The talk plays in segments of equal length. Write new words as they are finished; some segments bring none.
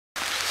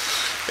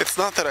It's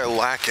not that I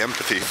lack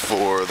empathy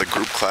for the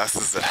group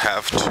classes that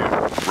have to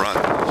run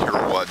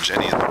Hirawa,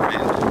 Jenny, and the Rain.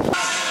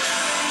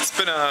 It's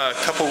been a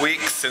couple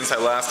weeks since I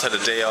last had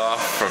a day off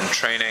from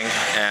training,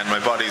 and my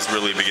body's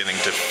really beginning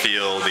to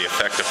feel the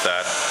effect of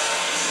that.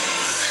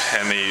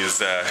 And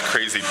these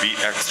crazy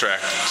beet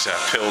extract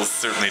pills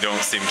certainly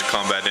don't seem to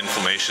combat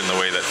inflammation the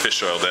way that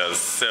fish oil does.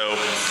 So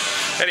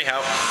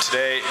anyhow,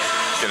 today,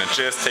 gonna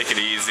just take it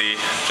easy,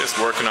 just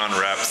working on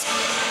reps,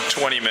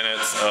 20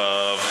 minutes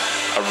of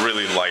a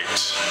really light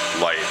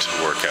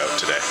workout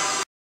today.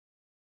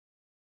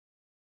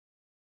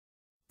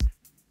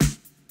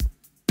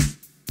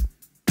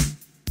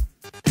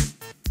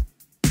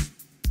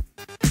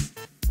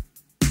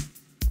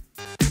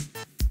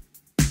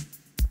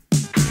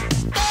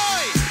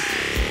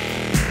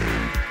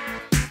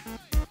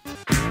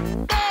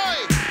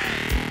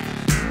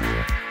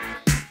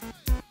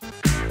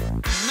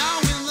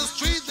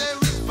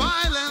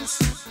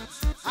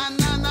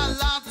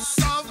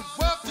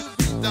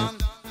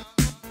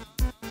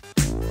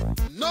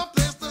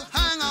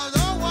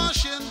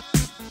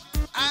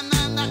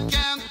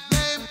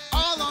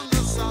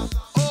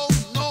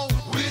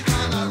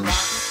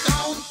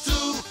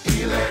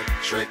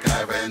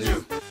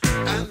 Avenue,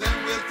 and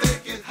then we'll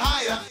take it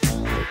higher.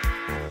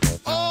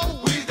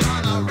 Oh, we're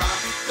gonna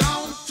rock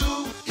down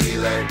to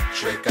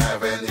Electric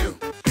Avenue,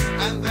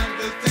 and then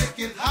we'll take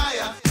it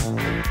higher.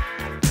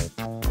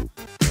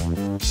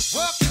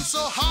 Working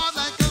so hard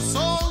like a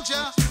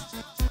soldier,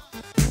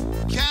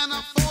 can't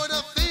afford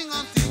a thing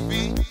on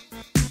TV.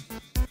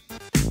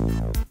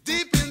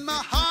 Deep in my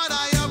heart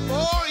I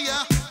abhor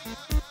ya,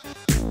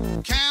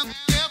 can't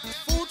get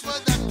food for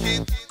that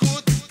kid.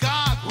 Good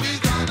God, we're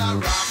gonna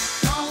rock.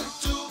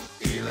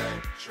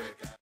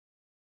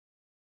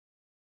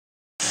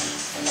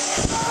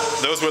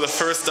 Those were the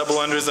first double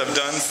unders I've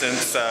done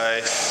since I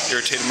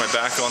irritated my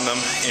back on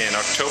them in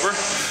October.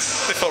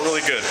 They felt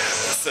really good,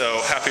 so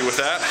happy with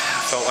that.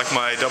 Felt like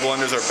my double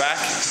unders are back.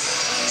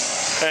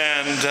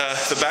 And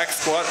the back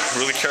squat,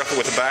 really careful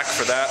with the back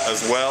for that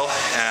as well.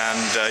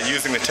 And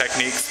using the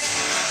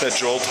techniques that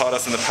Joel taught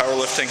us in the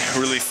powerlifting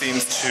really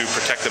seems to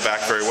protect the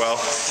back very well.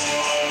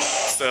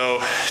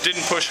 So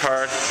didn't push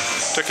hard,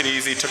 took it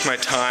easy, took my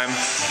time.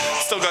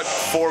 Still got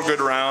 4 good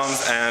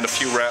rounds and a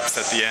few reps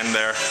at the end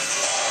there.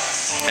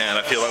 And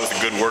I feel that was a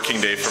good working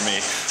day for me.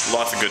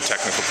 Lots of good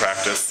technical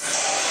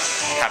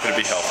practice. Happy to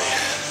be healthy.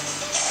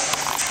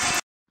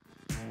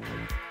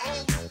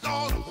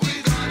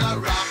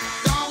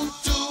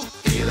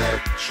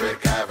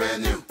 Electric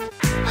Avenue,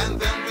 and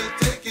then we'll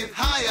take it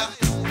higher.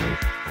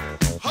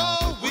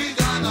 Oh, we're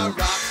gonna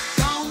rock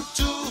down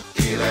to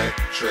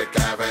Electric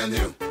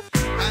Avenue.